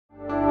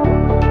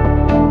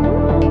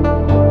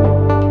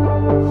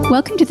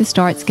Welcome to the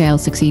Start, Scale,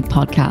 Succeed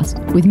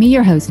podcast with me,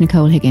 your host,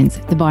 Nicole Higgins,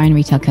 the buyer and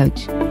retail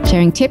coach,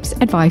 sharing tips,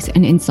 advice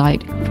and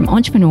insight from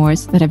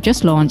entrepreneurs that have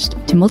just launched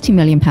to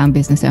multi-million-pound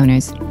business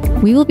owners.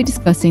 We will be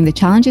discussing the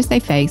challenges they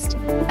faced,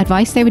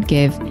 advice they would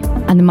give,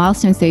 and the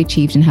milestones they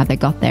achieved and how they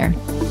got there.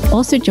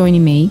 Also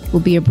joining me will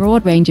be a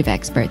broad range of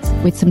experts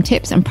with some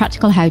tips and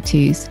practical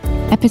how-tos,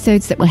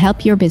 episodes that will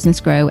help your business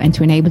grow and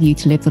to enable you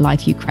to live the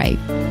life you crave.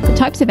 The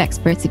types of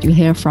experts that you'll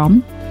hear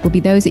from will be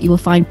those that you will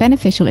find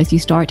beneficial as you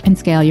start and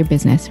scale your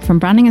business, from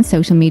branding and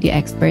social media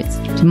experts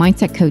to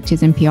mindset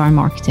coaches and PR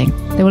marketing.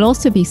 There will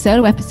also be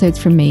solo episodes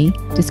from me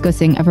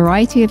discussing a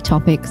variety of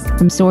topics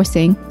from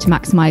sourcing to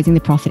maximizing the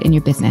profit in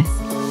your business.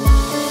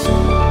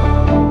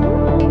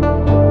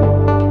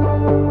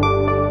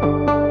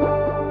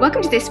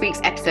 Welcome to this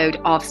week's episode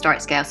of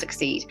Start, Scale,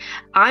 Succeed.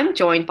 I'm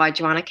joined by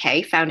Joanna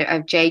Kay, founder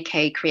of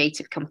JK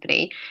Creative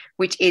Company,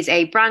 which is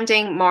a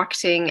branding,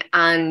 marketing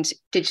and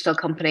digital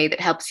company that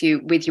helps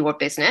you with your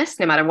business,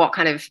 no matter what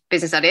kind of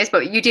business that is.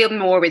 But you deal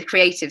more with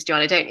creatives,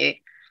 Joanna, don't you?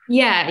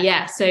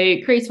 Yeah. So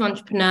creative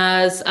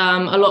entrepreneurs,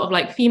 a lot of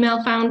like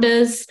female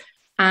founders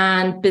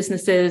and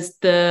businesses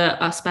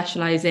that are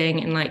specializing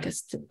in like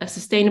a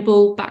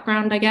sustainable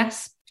background, I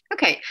guess.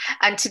 Okay,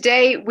 and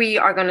today we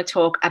are going to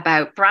talk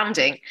about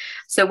branding.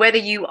 So whether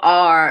you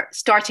are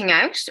starting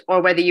out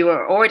or whether you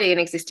are already an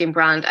existing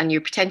brand and you're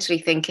potentially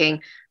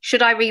thinking,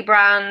 should I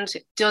rebrand?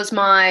 Does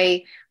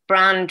my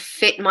brand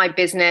fit my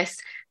business?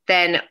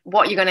 Then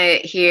what you're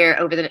going to hear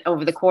over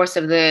the course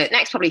of the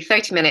next probably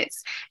 30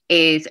 minutes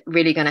is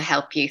really going to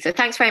help you. So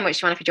thanks very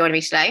much, Joanna, for joining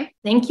me today.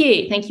 Thank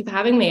you. Thank you for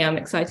having me. I'm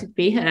excited to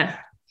be here.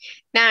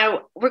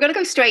 Now, we're going to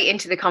go straight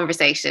into the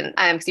conversation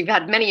because you've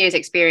had many years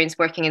experience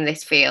working in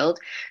this field.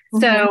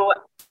 Mm-hmm. So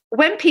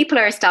when people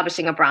are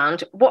establishing a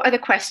brand, what are the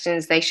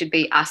questions they should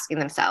be asking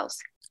themselves?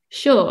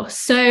 Sure.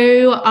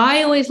 So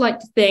I always like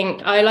to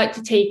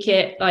take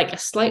it like a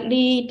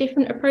slightly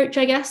different approach,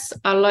 I guess.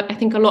 I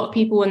think a lot of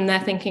people, when they're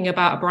thinking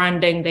about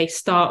branding, they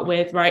start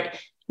with, right,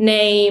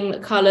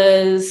 name,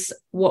 colors,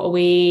 what are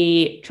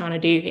we trying to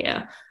do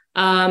here?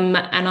 And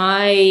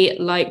I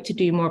like to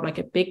do more of like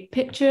a big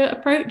picture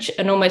approach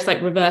and almost like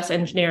reverse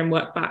engineer and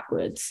work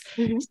backwards.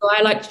 Mm-hmm. So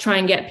I like to try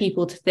and get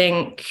people to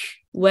think,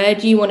 where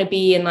do you want to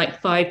be in like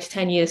 5 to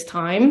 10 years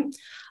time?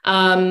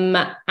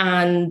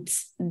 And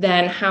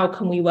then how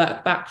can we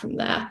work back from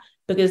there?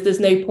 Because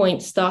there's no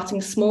point starting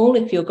small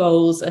if your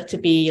goals are to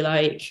be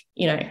like,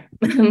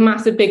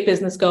 massive big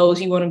business goals.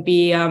 You want to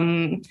be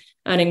earning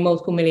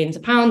multiple millions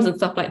of pounds and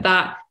stuff like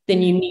that.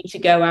 Then you need to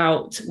go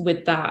out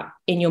with that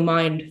in your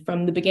mind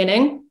from the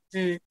beginning.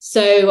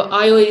 So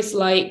I always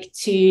like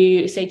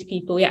to say to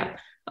people,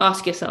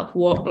 ask yourself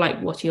what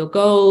are your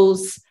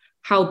goals?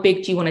 How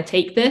big do you want to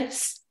take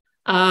this?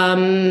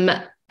 And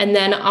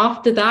then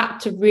after that,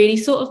 to really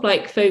sort of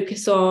like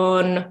focus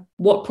on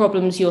what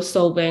problems you're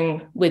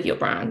solving with your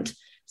brand.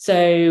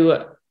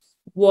 So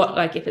what,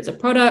 like if it's a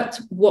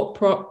product, what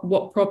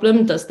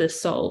problem does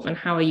this solve and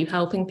how are you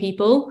helping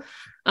people?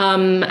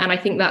 And I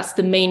think that's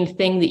the main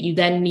thing that you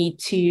then need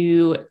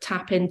to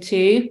tap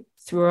into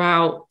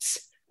throughout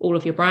all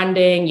of your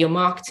branding, your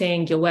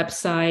marketing, your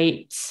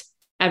website.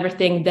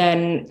 Everything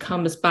then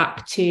comes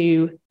back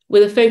to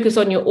with a focus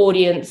on your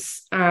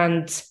audience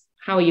and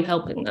how are you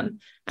helping them.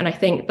 And I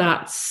think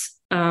that's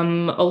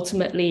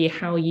ultimately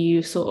how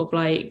you sort of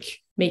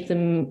like make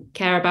them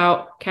care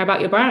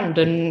about your brand.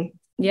 And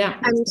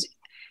And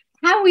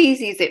how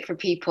easy is it for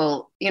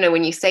people,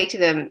 when you say to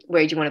them,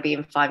 where do you want to be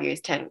in 5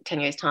 years, 10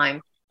 years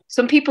time?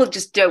 Some people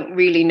just don't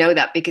really know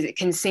that because it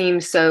can seem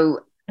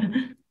so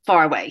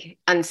far away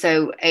and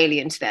so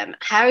alien to them.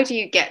 How do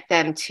you get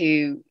them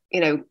to,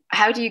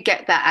 how do you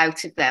get that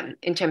out of them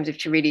in terms of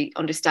to really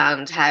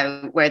understand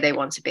where they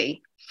want to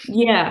be?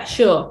 Yeah,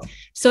 sure.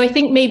 So I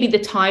think maybe the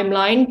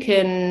timeline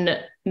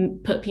can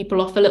put people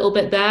off a little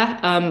bit there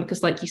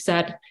because like you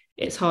said,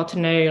 it's hard to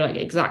know like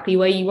exactly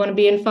where you want to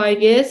be in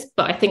 5 years.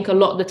 But I think a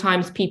lot of the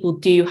times people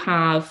do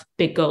have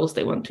big goals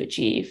they want to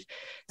achieve.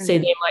 So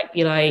they might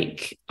be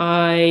like,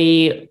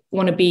 I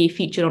want to be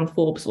featured on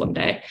Forbes one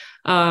day.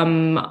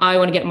 I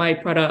want to get my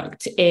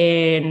product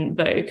in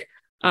Vogue.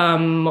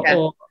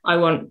 Or I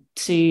want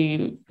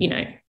to,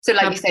 So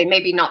like you say,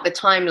 maybe not the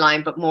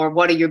timeline, but more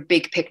what are your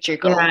big picture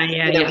goals?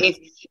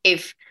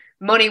 If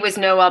money was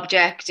no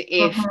object,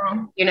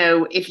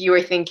 if you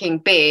were thinking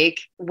big,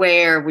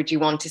 where would you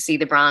want to see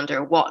the brand,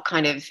 or what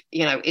kind of,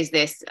 is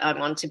this, I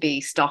want to be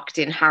stocked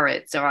in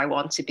Harrods, or I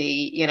want to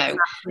be,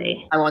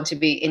 exactly. I want to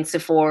be in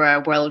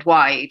Sephora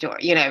worldwide, or,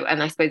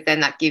 and I suppose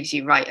then that gives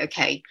you, right,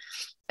 okay,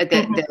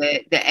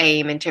 the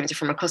aim in terms of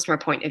from a customer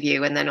point of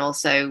view, and then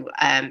also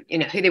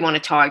who they want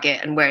to target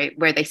and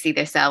where they see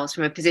themselves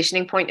from a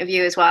positioning point of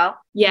view as well.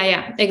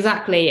 Yeah,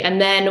 exactly. And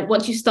then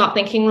once you start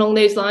thinking along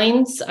those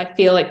lines, I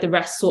feel like the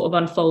rest sort of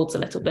unfolds a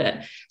little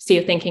bit. So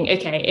you're thinking,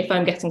 okay, if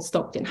I'm getting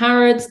stocked in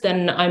Harrods,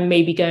 then I'm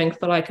maybe going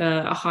for like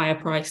a higher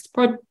priced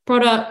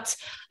product.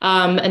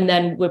 And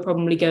then we're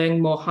probably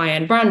going more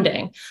high-end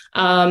branding.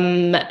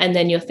 And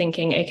then you're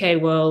thinking, okay,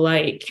 well,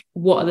 like,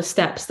 what are the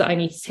steps that I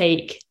need to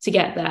take to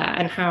get there?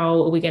 And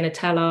how are we going to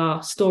tell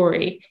our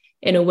story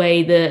in a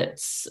way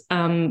that's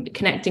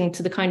connecting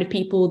to the kind of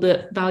people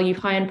that value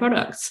high-end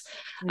products.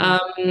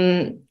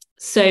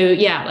 So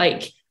yeah,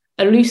 like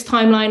a loose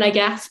timeline, I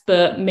guess,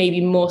 but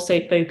maybe more so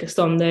focused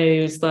on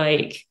those,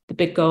 like the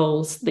big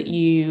goals that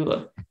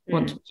you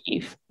want to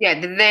achieve.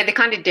 Yeah, they're the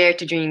kind of dare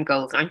to dream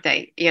goals, aren't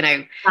they? You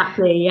know,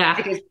 exactly. Yeah,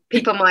 because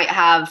people might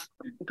have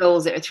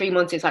goals that are 3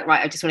 months. It's like,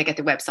 right, I just want to get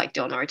the website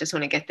done, or I just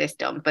want to get this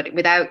done, but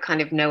without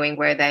kind of knowing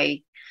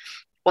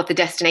what the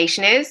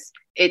destination is,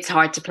 it's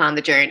hard to plan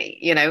the journey,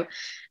 you know.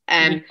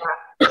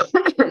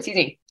 Excuse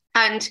me.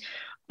 And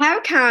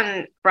how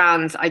can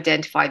brands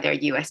identify their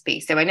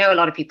USP? So I know a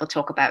lot of people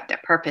talk about their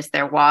purpose,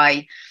 their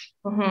why,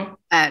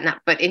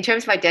 but in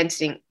terms of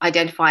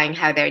identifying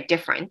how they're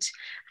different,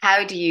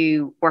 how do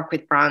you work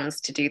with brands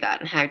to do that,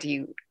 and how do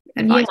you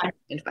advise them to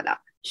identify that?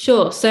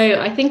 Sure.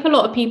 So I think a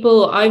lot of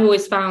people, I've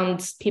always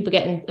found people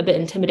getting a bit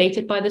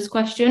intimidated by this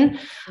question,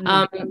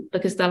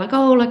 because they're like,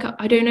 oh, like,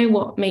 I don't know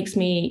what makes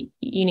me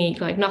unique,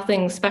 like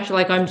nothing special,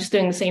 like I'm just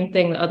doing the same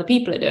thing that other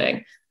people are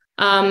doing.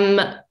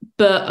 But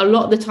a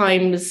lot of the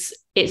times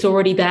it's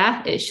already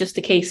there. It's just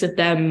a case of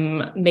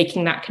them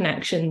making that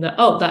connection that,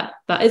 oh, that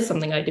is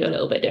something I do a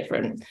little bit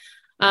different.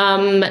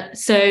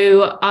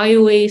 So I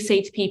always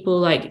say to people,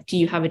 like, do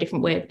you have a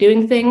different way of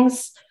doing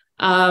things?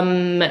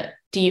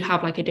 Do you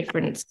have like a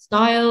different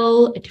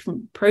style, a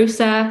different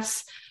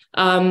process?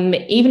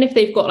 Even if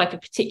they've got like a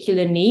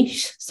particular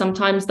niche,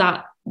 sometimes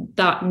that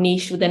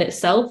niche within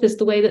itself is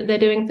the way that they're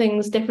doing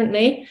things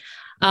differently.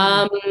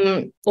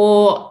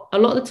 Or a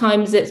lot of the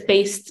times it's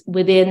based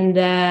within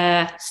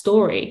their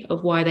story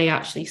of why they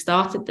actually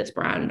started this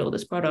brand or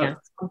this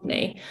product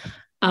company.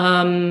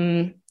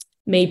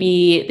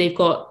 Maybe they've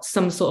got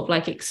some sort of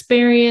like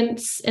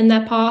experience in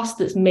their past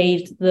that's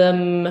made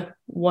them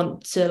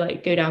want to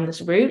like go down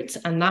this route,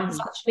 and that's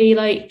actually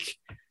like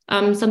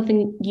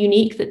something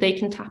unique that they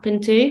can tap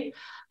into,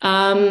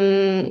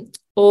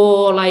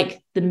 or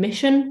like the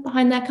mission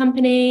behind their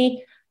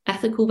company,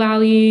 ethical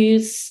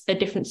values, a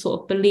different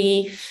sort of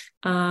belief.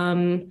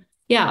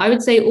 I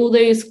would say all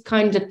those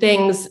kinds of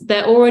things,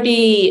 they're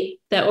already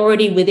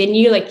within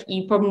you. Like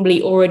you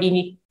probably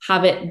already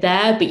have it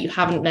there, but you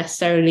haven't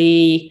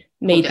necessarily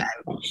made the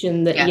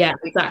connection that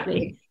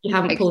exactly, you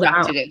haven't pulled it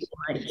out.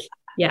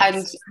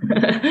 Yes. And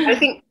I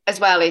think as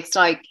well, it's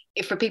like,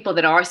 if for people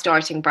that are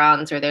starting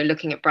brands or they're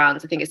looking at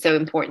brands, I think it's so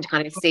important to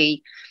kind of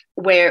see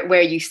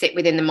where you sit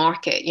within the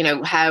market. You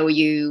know, how are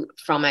you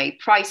from a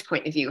price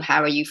point of view?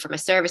 How are you from a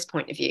service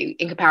point of view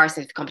in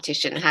comparison to the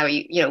competition? How are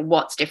you, you know,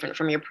 what's different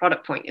from your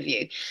product point of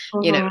view?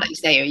 You know, like you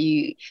say,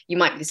 you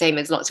might be the same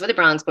as lots of other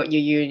brands, but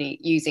you're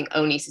using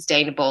only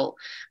sustainable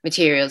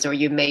materials, or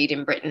you're made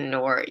in Britain,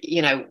 or,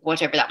 you know,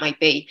 whatever that might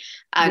be.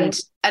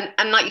 And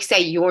like you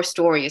say, your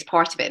story is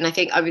part of it. And I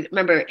think I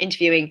remember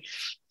interviewing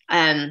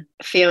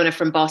Fiona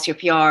from Boss Your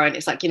PR, and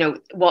it's like, you know,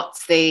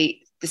 what's the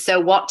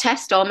so what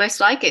test, almost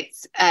like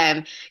it's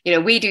you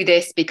know, we do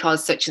this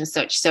because such and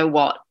such, so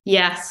what?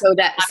 Yes. So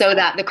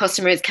that the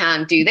customers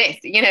can do this,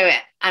 you know,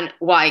 and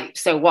why,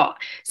 so what?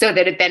 So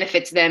that it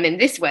benefits them in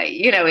this way,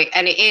 you know.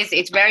 And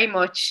it's very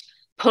much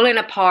pulling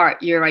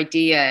apart your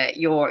idea,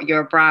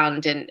 your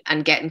brand,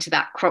 and getting to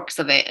that crux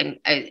of it, and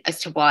as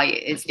to why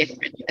it is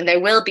different. And there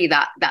will be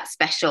that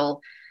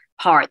special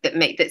part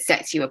that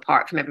sets you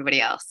apart from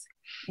everybody else.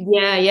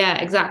 Yeah,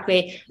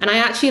 exactly. And I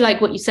actually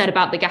like what you said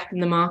about the gap in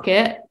the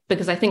market,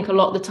 because I think a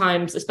lot of the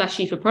times,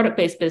 especially for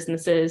product-based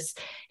businesses,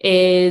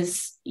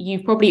 is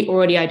you've probably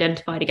already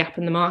identified a gap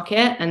in the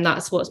market, and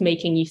that's what's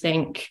making you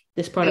think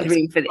this product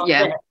is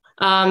really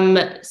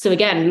so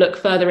again, look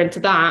further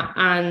into that,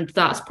 and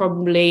that's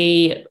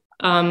probably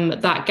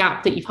that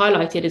gap that you've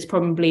highlighted is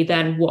probably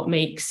then what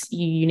makes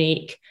you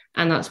unique.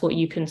 And that's what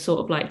you can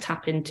sort of like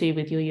tap into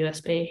with your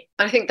USP.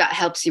 I think that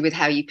helps you with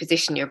how you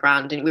position your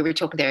brand. And we were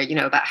talking there, you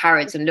know, about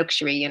Harrods and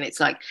luxury. And it's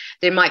like,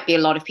 there might be a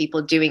lot of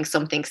people doing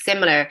something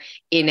similar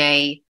in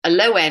a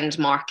low end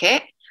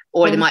market,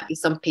 or there might be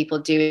some people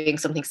doing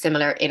something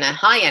similar in a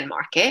high end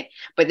market,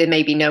 but there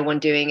may be no one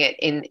doing it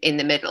in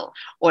the middle,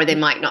 or they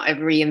might not have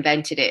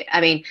reinvented it.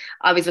 I mean,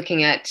 I was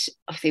looking at,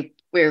 obviously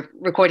we're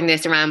recording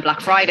this around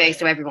Black Friday,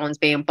 so everyone's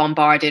being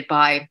bombarded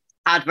by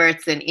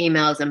adverts and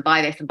emails and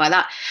buy this and buy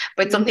that,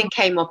 but something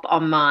came up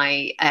on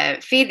my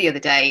feed the other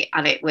day,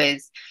 and it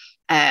was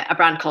a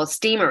brand called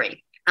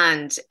Steamery.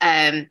 And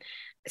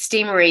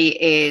Steamery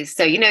is,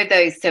 so you know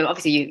those, so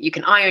obviously you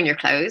can iron your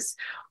clothes,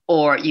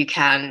 or you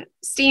can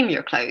steam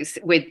your clothes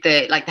with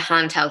the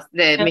handheld,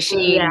 the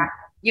machine,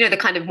 you know, the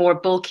kind of more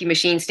bulky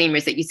machine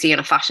steamers that you see on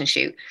a fashion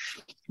shoot.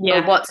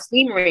 But what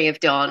Steamery have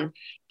done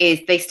is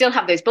they still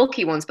have those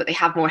bulky ones, but they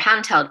have more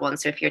handheld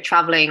ones. So if you're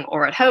traveling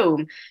or at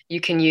home,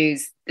 you can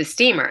use the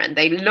steamer, and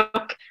they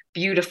look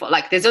beautiful.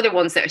 Like there's other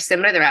ones that are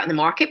similar, they're out in the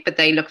market, but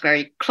they look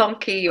very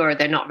clunky, or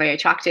they're not very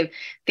attractive.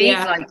 These,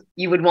 like,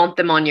 you would want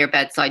them on your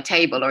bedside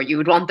table, or you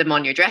would want them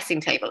on your dressing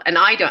table. And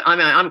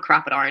I'm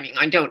crap at ironing.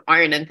 I don't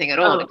iron anything at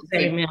all. Back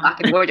in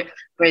the wardrobe.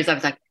 Whereas I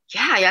was like,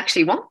 yeah, I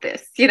actually want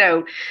this, you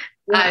know.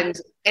 And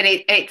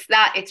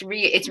it's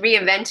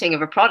reinventing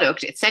of a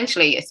product,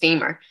 essentially a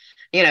steamer,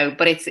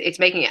 but it's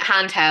making it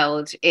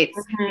handheld, it's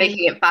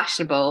making it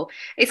fashionable.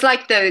 It's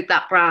like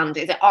that brand,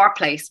 is it Our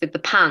Place with the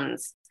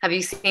pans? Have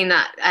you seen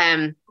that?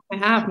 I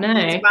have,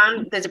 no.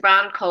 There's a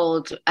brand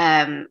called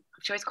I'm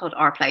sure it's called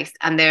Our Place,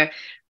 and they're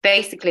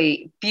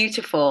basically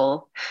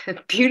beautiful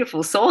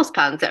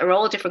saucepans that are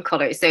all different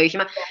colors. So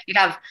you'd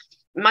have,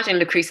 imagine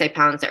Le Creuset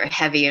pans that are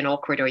heavy and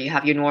awkward, or you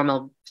have your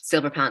normal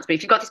silver pans. But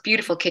if you've got this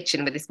beautiful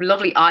kitchen with this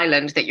lovely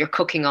island that you're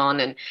cooking on,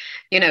 and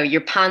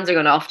your pans are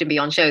going to often be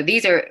on show,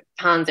 these are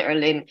pans that are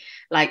in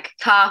like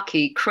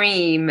khaki,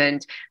 cream,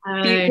 and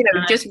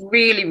just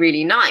really,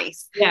 really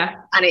nice. Yeah.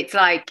 And it's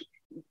like,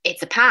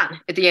 it's a pan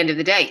at the end of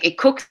the day. It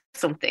cooks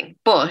something,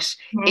 but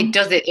it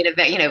does it in a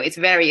very, it's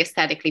very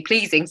aesthetically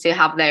pleasing to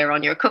have there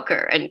on your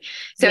cooker. And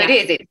so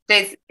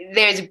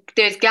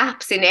there's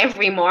gaps in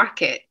every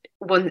market,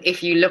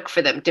 if you look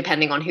for them,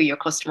 depending on who your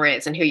customer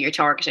is and who you're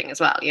targeting as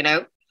well,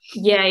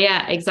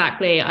 Yeah,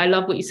 exactly. I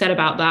love what you said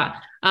about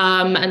that.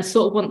 And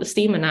sort of want the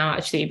steamer now,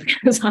 actually,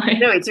 because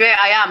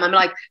I'm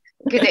like,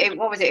 because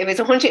what was it? It was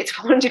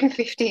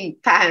 150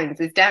 pounds.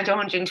 It's down to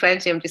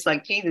 120. I'm just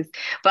like, Jesus.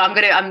 But I'm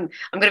gonna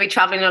be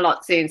traveling a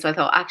lot soon. So I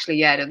thought,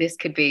 actually, this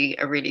could be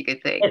a really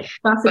good thing.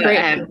 That's a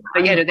great.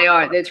 But they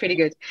are. It's really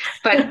good.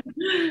 But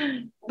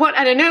and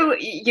I know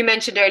you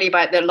mentioned earlier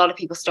about that a lot of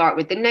people start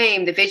with the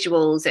name, the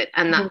visuals,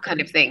 and that kind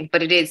of thing.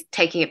 But it is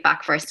taking it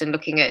back first and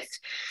looking at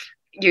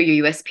your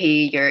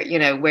USP,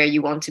 your where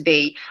you want to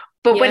be.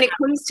 But when it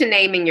comes to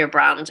naming your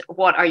brand,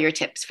 what are your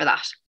tips for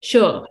that?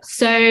 Sure.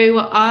 So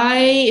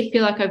I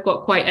feel like I've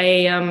got quite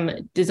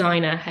a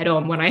designer head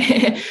on when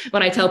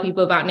I tell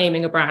people about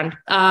naming a brand,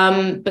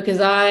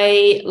 because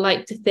I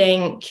like to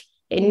think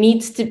I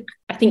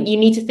think you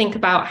need to think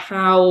about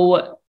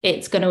how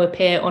it's going to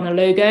appear on a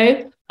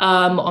logo,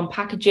 on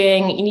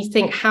packaging. You need to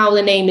think how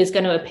the name is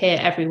going to appear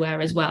everywhere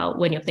as well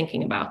when you're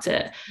thinking about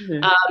it.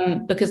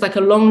 Because like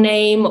a long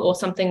name or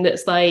something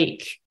that's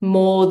like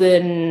more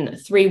than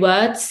 3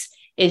 words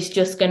is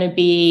just going to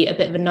be a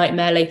bit of a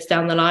nightmare later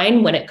down the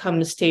line when it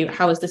comes to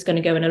how is this going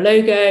to go in a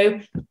logo,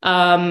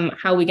 how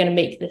are we going to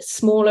make this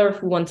smaller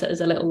if we want it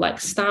as a little like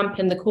stamp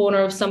in the corner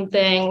of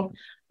something.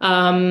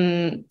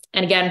 And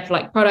again, for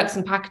like products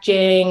and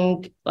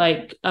packaging,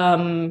 like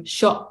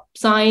shop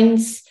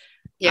signs,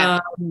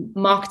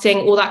 marketing,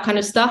 all that kind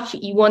of stuff,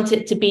 you want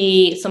it to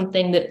be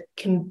something that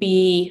can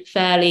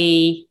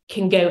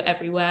go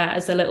everywhere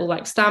as a little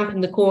like stamp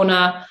in the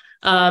corner.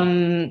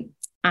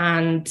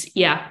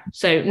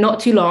 So not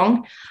too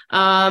long.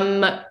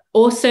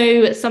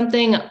 Also,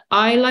 something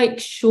I like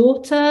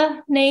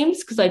shorter names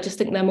because I just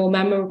think they're more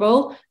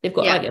memorable. They've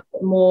got like a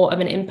bit more of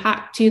an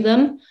impact to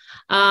them.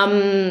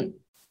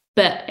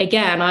 But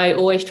again, I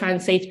always try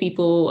and say to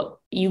people,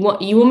 you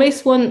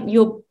almost want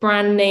your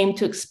brand name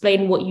to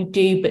explain what you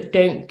do, but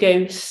don't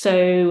go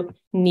so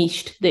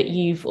niched that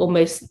you've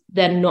almost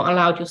then not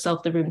allowed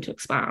yourself the room to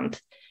expand.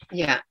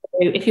 Yeah.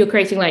 So if you're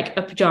creating like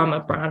a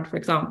pajama brand, for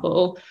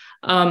example,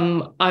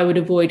 I would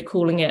avoid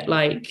calling it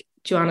like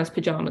Joanna's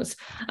Pajamas,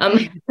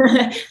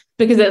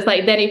 because it's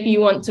like, then if you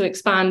want to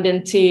expand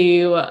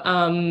into,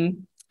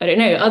 I don't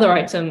know, other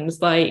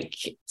items like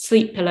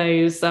sleep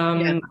pillows,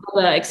 other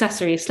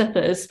accessories,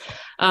 slippers,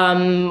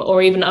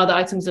 or even other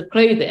items of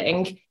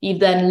clothing, you've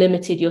then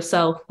limited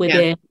yourself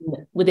within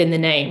the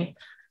name.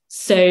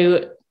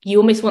 So you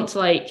almost want to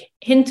like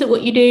hint at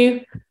what you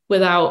do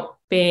without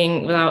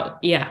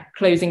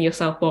closing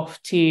yourself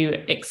off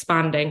to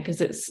expanding,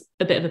 because it's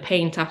a bit of a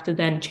pain to have to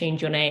then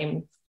change your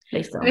name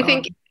later on. I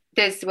think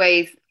there's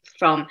ways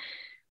from,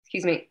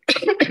 excuse me,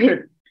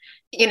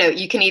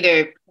 you can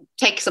either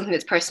take something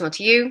that's personal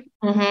to you,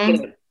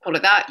 call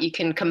it that. You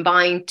can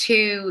combine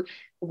 2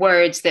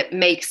 words that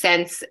make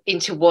sense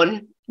into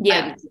one,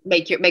 and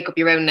make up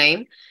your own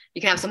name.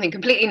 You can have something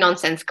completely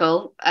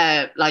nonsensical,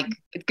 like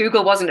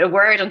Google wasn't a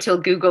word until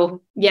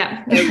Google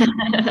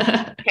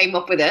came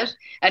up with it,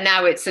 and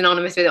now it's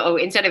synonymous with it. Oh,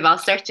 instead of I'll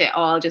search it,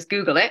 I'll just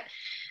Google it.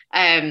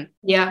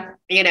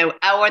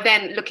 Or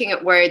then looking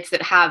at words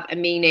that have a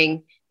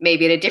meaning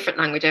maybe in a different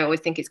language. I always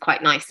think it's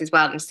quite nice as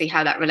well, and see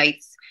how that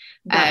relates.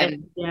 How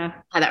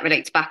that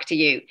relates back to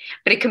you.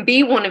 But it can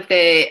be one of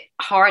the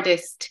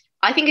hardest.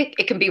 I think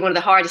it can be one of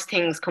the hardest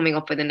things coming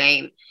up with a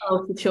name.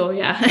 Oh, for sure,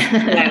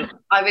 yeah.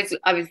 I was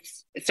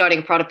starting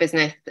a product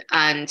business,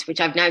 and which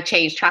I've now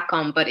changed track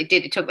on, but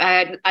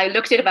I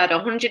looked at about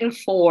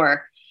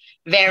 104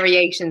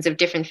 variations of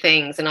different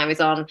things, and I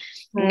was on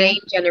name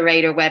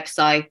generator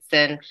websites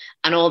and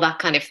all that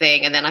kind of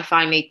thing. And then I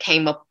finally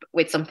came up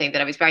with something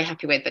that I was very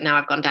happy with, but now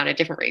I've gone down a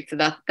different route. So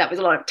that was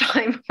a lot of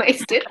time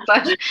wasted.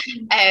 But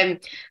and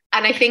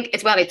I think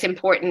as well, it's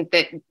important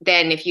that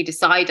then if you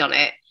decide on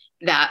it,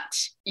 that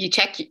you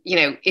check,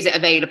 is it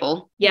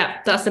available?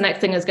 Yeah, that's the next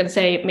thing I was going to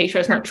say. Make sure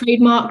it's not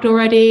trademarked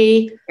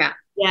already. Yeah.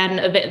 And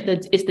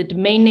is the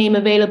domain name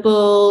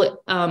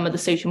available? Are the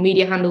social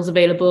media handles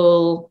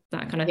available?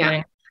 That kind of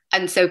thing.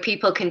 And so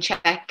people can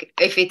check,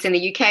 if it's in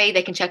the UK,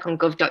 they can check on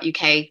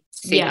gov.uk,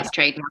 see if it's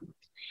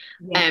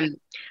trademarked.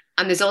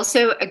 And there's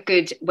also a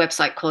good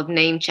website called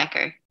Name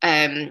Checker,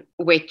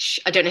 which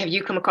I don't know, have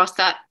you come across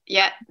that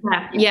yet?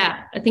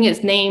 Yeah. I think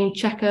it's Name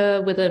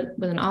Checker with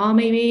an R,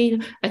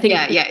 maybe. I think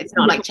it's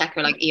not like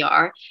checker like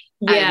ER.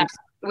 Yeah.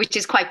 Which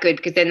is quite good,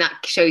 because then that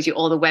shows you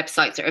all the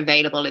websites that are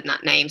available in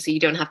that name, so you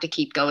don't have to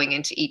keep going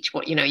into each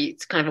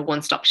it's kind of a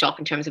one-stop shop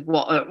in terms of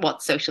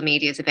what social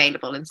media is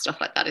available and stuff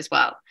like that as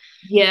well.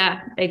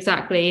 Yeah,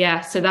 exactly.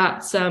 Yeah, so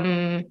that's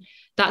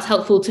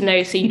helpful to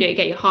know, so you don't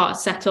get your heart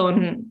set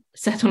on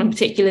a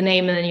particular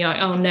name and then you're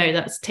like, oh no,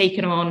 that's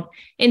taken on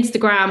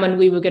Instagram and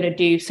we were going to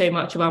do so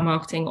much of our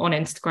marketing on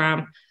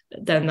Instagram.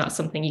 Then that's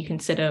something you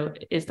consider,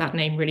 is that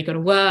name really going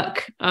to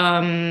work?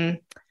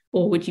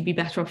 Or would you be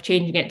better off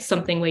changing it to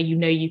something where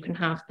you can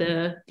have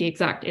the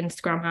exact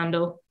Instagram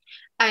handle?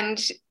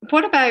 And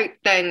what about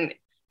then,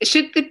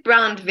 should the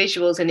brand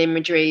visuals and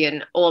imagery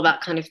and all that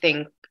kind of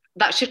thing,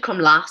 that should come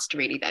last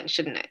really then,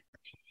 shouldn't it?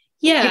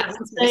 Yeah.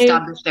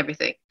 Established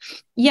everything.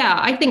 Yeah,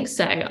 I think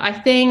so. I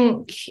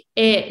think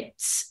it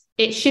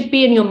should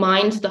be in your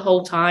mind the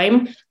whole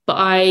time, but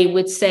I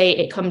would say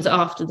it comes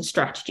after the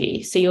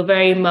strategy. So you're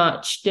very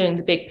much doing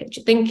the big picture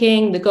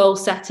thinking, the goal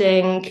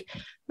setting,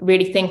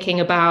 really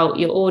thinking about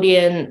your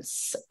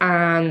audience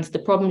and the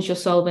problems you're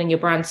solving, your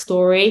brand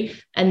story.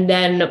 And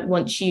then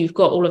once you've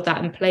got all of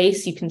that in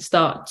place, you can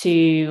start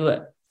to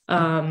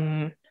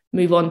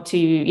move on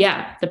to,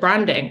 the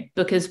branding,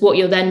 because what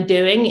you're then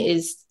doing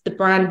is the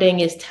branding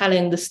is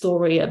telling the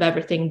story of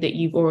everything that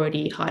you've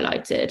already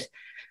highlighted.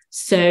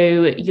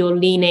 So you're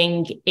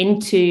leaning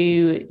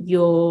into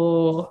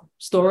your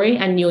story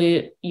and your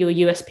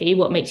USP,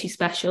 what makes you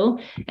special,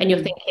 and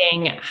you're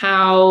thinking,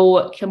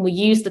 how can we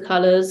use the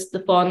colors, the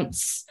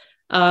fonts,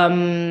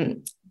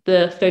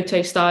 the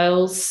photo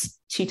styles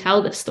to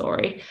tell this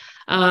story?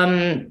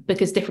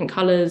 Because different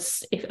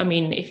colors,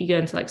 if you go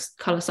into like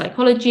color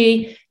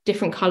psychology,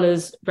 different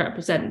colors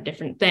represent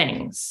different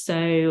things.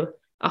 So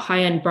a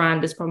high-end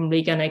brand is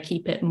probably going to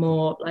keep it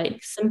more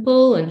like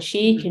simple and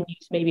chic and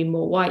use maybe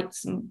more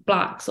whites and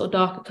blacks or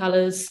darker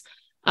colors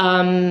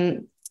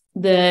than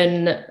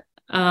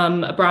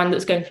a brand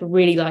that's going for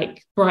really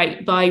like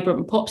bright,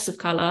 vibrant pops of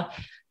color.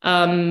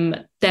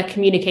 They're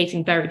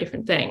communicating very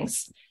different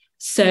things.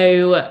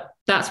 So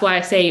that's why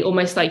I say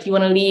almost like you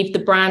want to leave the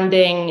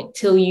branding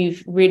till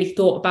you've really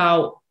thought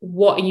about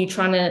what are you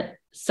trying to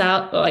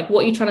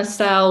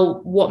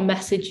sell, what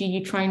message are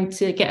you trying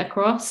to get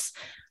across,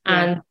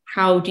 and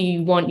how do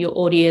you want your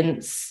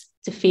audience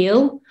to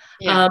feel,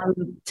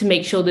 to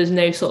make sure there's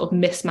no sort of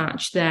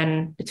mismatch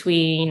then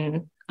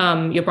between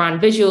your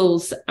brand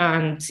visuals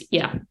and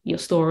your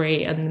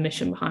story and the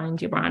mission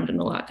behind your brand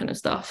and all that kind of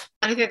stuff.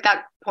 And I think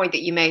that point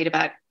that you made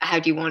about how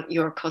do you want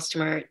your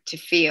customer to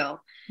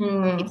feel,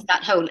 it's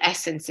that whole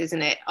essence,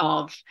 isn't it,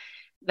 of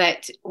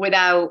that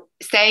without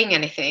saying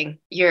anything,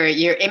 your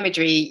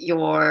imagery,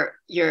 your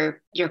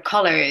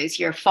colors,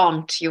 your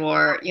font,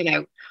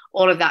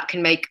 all of that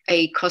can make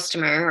a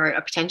customer or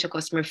a potential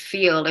customer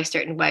feel a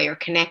certain way or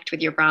connect with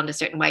your brand a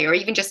certain way, or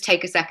even just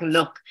take a second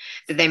look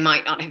that they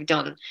might not have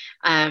done,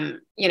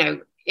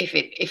 if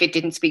it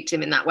didn't speak to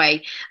them in that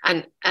way.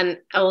 And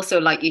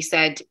also, like you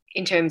said,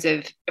 in terms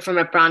of from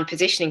a brand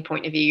positioning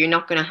point of view, you're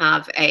not going to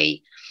have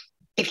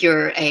if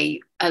you're a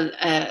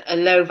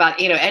low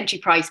value, entry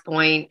price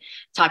point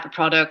type of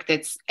product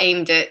that's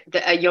aimed at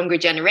a younger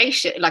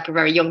generation, like a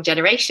very young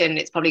generation,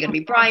 it's probably going to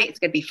be bright, it's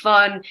going to be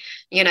fun.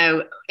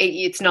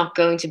 It's not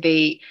going to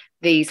be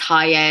these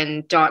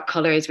high-end dark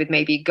colors with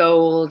maybe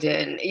gold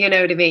and, you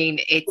know what I mean?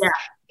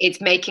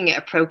 It's making it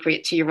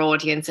appropriate to your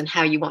audience and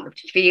how you want them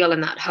to feel,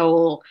 and that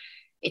whole,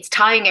 it's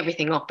tying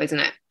everything up, isn't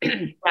it?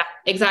 Yeah,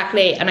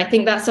 exactly. And I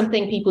think that's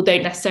something people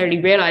don't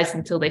necessarily realize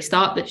until they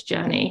start this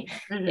journey.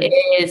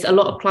 It is a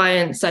lot of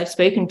clients I've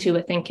spoken to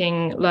are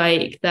thinking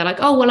like, they're like,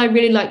 oh, well, I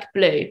really like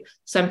blue,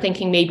 so I'm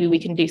thinking maybe we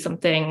can do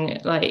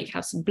something like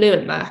have some blue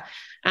in there.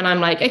 And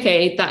I'm like,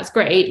 okay, that's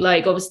great.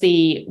 Like,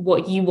 obviously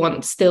what you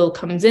want still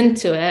comes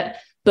into it,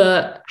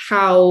 but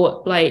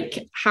how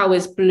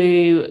is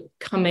blue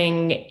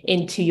coming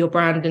into your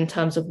brand in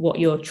terms of what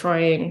you're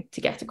trying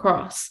to get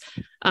across?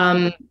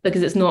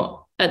 Because it's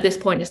not, at this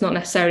point, it's not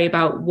necessarily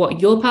about what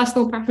your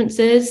personal preference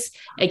is.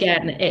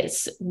 Again,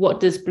 it's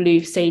what does blue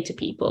say to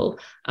people?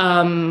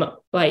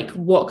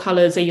 What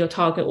colors are your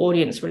target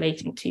audience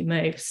relating to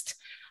most?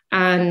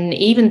 And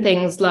even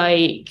things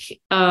like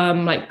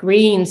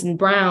greens and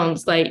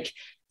browns, like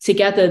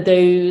together,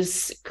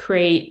 those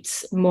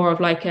create more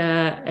of like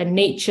a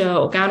nature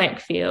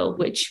organic feel,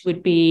 which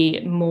would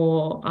be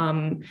more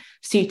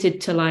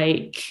suited to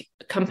like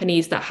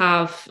companies that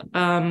have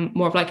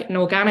more of like an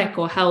organic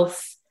or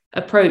health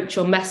approach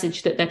or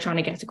message that they're trying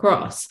to get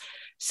across.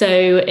 So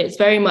it's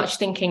very much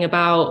thinking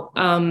about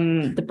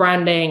the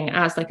branding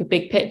as like a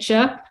big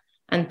picture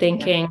and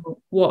thinking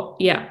what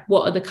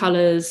are the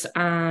colors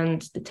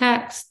and the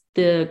text,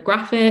 the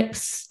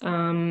graphics,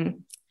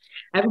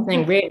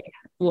 everything really.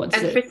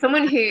 For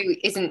someone who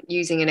isn't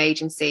using an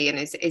agency and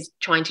is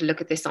trying to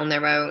look at this on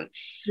their own,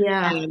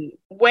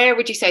 where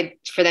would you say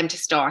for them to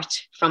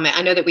start from it?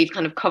 I know that we've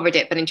kind of covered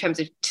it, but in terms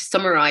of to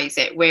summarize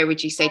it, where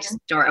would you say to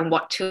start, and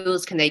what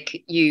tools can they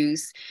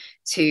use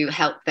to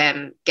help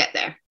them get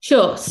there?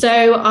 Sure.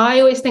 So I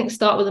always think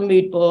start with a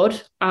mood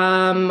board.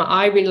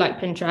 I really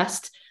like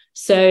Pinterest.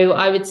 So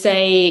I would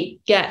say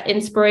get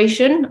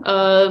inspiration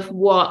of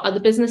what other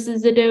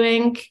businesses are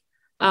doing.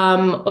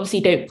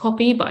 Obviously don't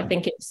copy, but I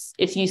think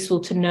it's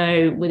useful to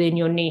know within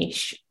your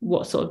niche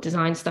what sort of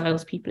design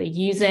styles people are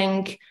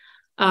using,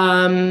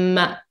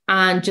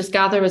 and just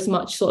gather as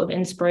much sort of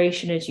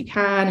inspiration as you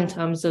can in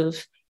terms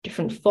of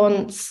different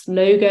fonts,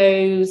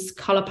 logos,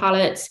 color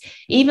palettes,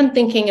 even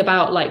thinking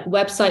about like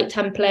website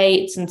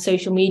templates and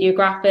social media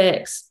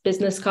graphics,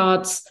 business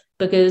cards,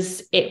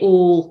 because it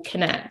all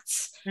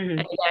connects.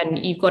 And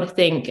again, you've got to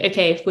think,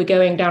 okay, if we're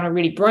going down a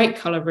really bright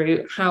color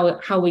route, how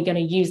are we going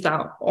to use that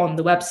on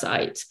the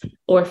website?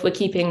 Or if we're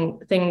keeping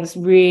things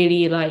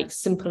really like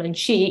simple and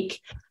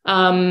chic,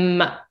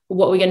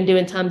 what are we going to do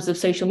in terms of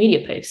social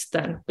media posts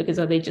then? Because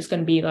are they just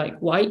going to be like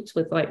white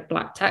with like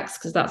black text?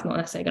 Because that's not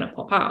necessarily going to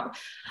pop out.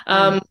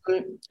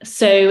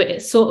 So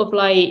it's sort of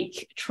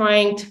like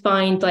trying to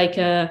find like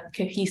a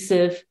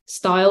cohesive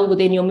style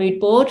within your mood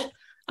board.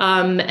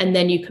 And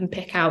then you can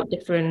pick out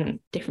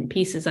different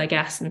pieces, I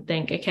guess, and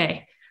think,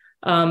 okay,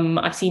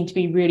 I seem to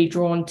be really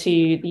drawn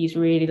to these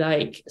really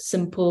like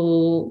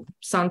simple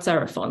sans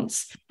serif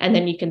fonts. And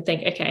then you can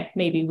think, okay,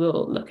 maybe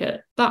we'll look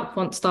at that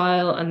font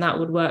style, and that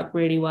would work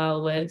really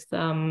well with,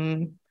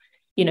 a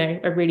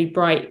really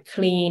bright,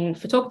 clean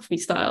photography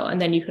style. And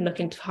then you can look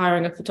into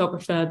hiring a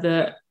photographer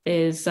that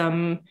is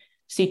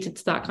suited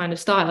to that kind of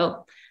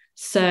style.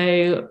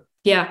 So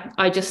yeah,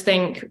 I just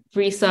think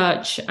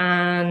research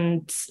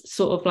and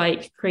sort of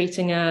like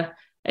creating a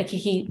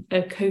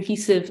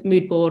cohesive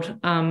mood board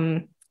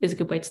is a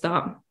good way to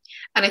start.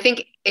 And I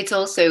think it's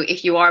also,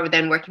 if you are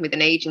then working with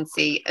an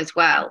agency as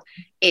well,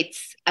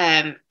 it's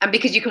and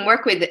because you can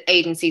work with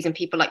agencies and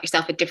people like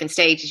yourself at different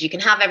stages, you can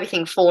have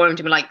everything formed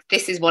and be like,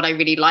 this is what I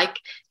really like.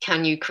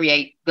 Can you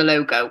create the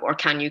logo, or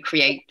can you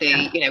create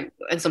the,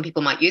 and some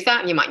people might use that,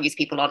 and you might use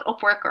people on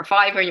Upwork or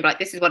Fiverr, and you're like,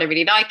 this is what I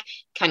really like.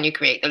 Can you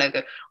create the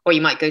logo? Or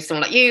you might go to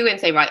someone like you and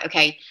say, right,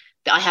 okay,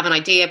 I have an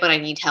idea, but I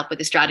need help with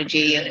the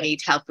strategy and I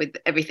need help with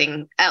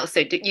everything else. So,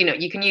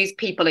 you can use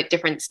people at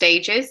different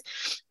stages.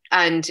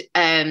 And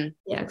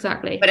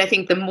exactly. But I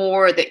think the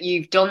more that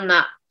you've done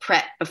that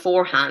prep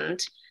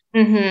beforehand,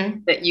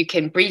 that you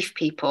can brief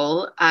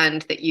people,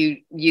 and that you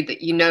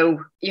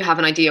have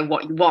an idea of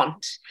what you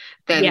want,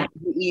 then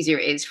the easier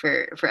it is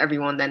for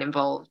everyone then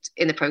involved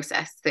in the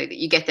process, so that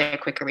you get there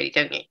quicker, really,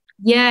 don't you?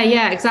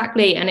 Yeah,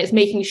 exactly. And it's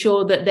making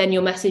sure that then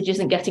your message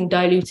isn't getting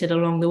diluted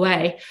along the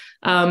way.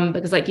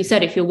 Because like you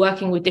said, if you're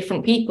working with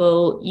different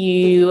people,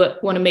 you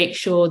want to make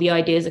sure the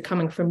ideas are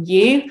coming from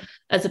you,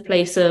 as a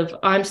place of,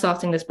 I'm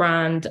starting this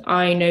brand,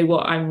 I know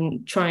what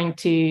I'm trying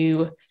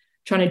to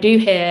do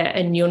here,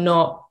 and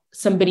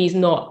somebody's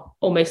not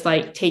almost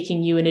like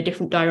taking you in a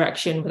different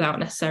direction without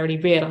necessarily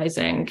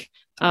realizing.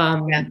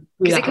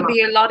 Because it can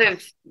be a lot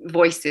of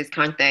voices,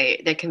 can't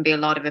they? There can be a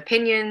lot of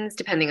opinions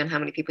depending on how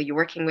many people you're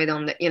working with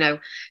on the,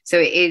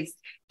 so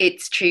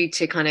it's true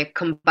to kind of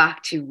come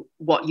back to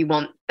what you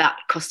want that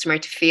customer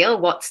to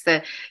feel. What's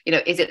the,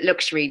 is it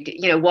luxury?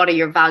 What are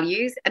your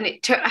values? And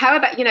how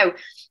about,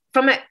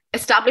 from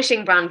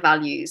establishing brand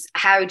values,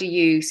 how do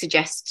you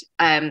suggest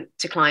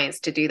to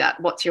clients to do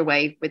that? What's your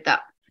way with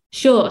that?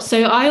 Sure.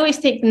 So I always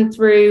take them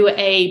through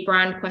a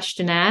brand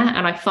questionnaire,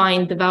 and I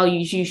find the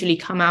values usually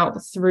come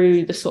out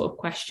through the sort of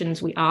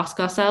questions we ask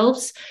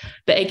ourselves.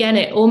 But again,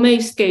 it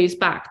almost goes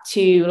back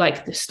to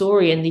like the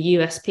story and the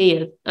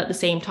USP at the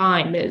same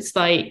time. It's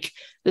like,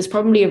 there's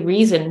probably a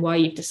reason why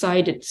you've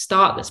decided to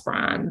start this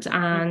brand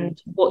and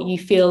what you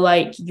feel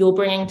like you're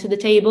bringing to the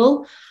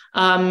table.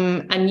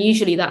 And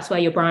usually that's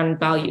where your brand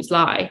values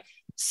lie.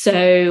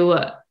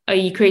 So are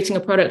you creating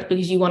a product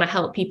because you want to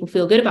help people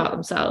feel good about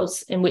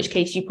themselves? In which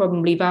case you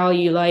probably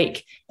value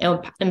like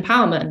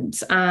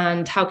empowerment,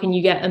 and how can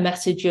you get a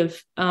message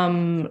of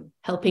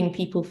helping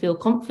people feel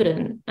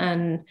confident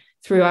and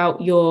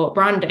throughout your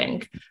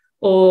branding?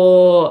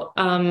 Or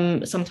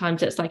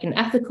sometimes it's like an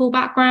ethical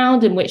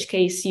background, in which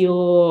case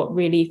you're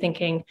really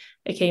thinking,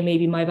 okay,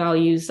 maybe my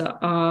values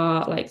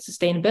are like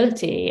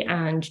sustainability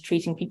and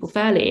treating people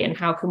fairly, and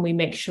how can we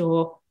make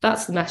sure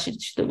that's the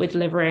message that we're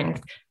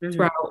delivering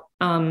throughout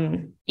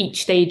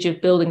each stage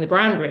of building the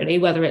brand, really,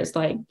 whether it's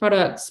like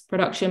products,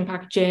 production,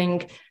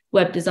 packaging,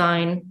 web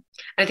design.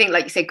 I think,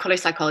 like you said, color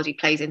psychology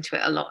plays into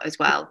it a lot as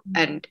well.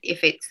 And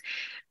if it's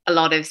a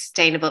lot of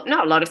sustainable,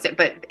 not a lot of,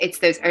 but it's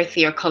those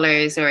earthier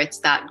colors, or it's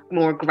that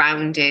more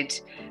grounded,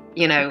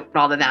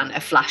 rather than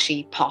a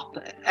flashy pop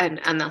and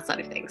that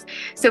side of things.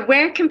 So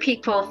where can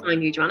people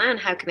find you, Joanna, and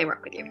how can they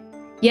work with you?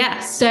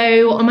 Yeah,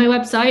 so on my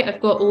website, I've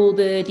got all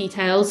the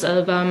details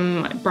of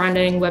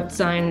branding, web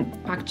design,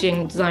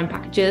 packaging, design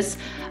packages.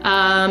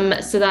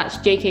 So that's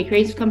JK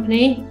Creative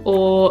Company,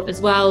 or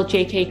as well,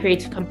 JK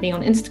Creative Company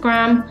on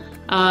Instagram.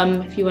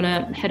 If you want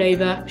to head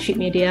over, shoot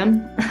me a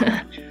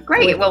DM.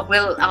 Great.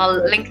 Well,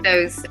 I'll link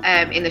those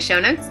in the show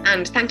notes.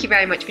 And thank you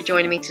very much for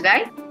joining me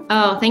today.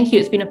 Oh, thank you.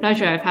 It's been a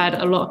pleasure. I've had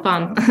a lot of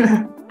fun.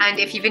 And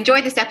if you've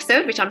enjoyed this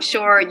episode, which I'm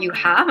sure you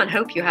have and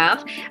hope you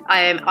have,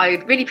 I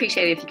would really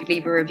appreciate it if you could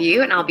leave a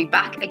review, and I'll be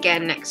back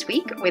again next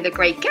week with a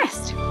great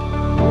guest.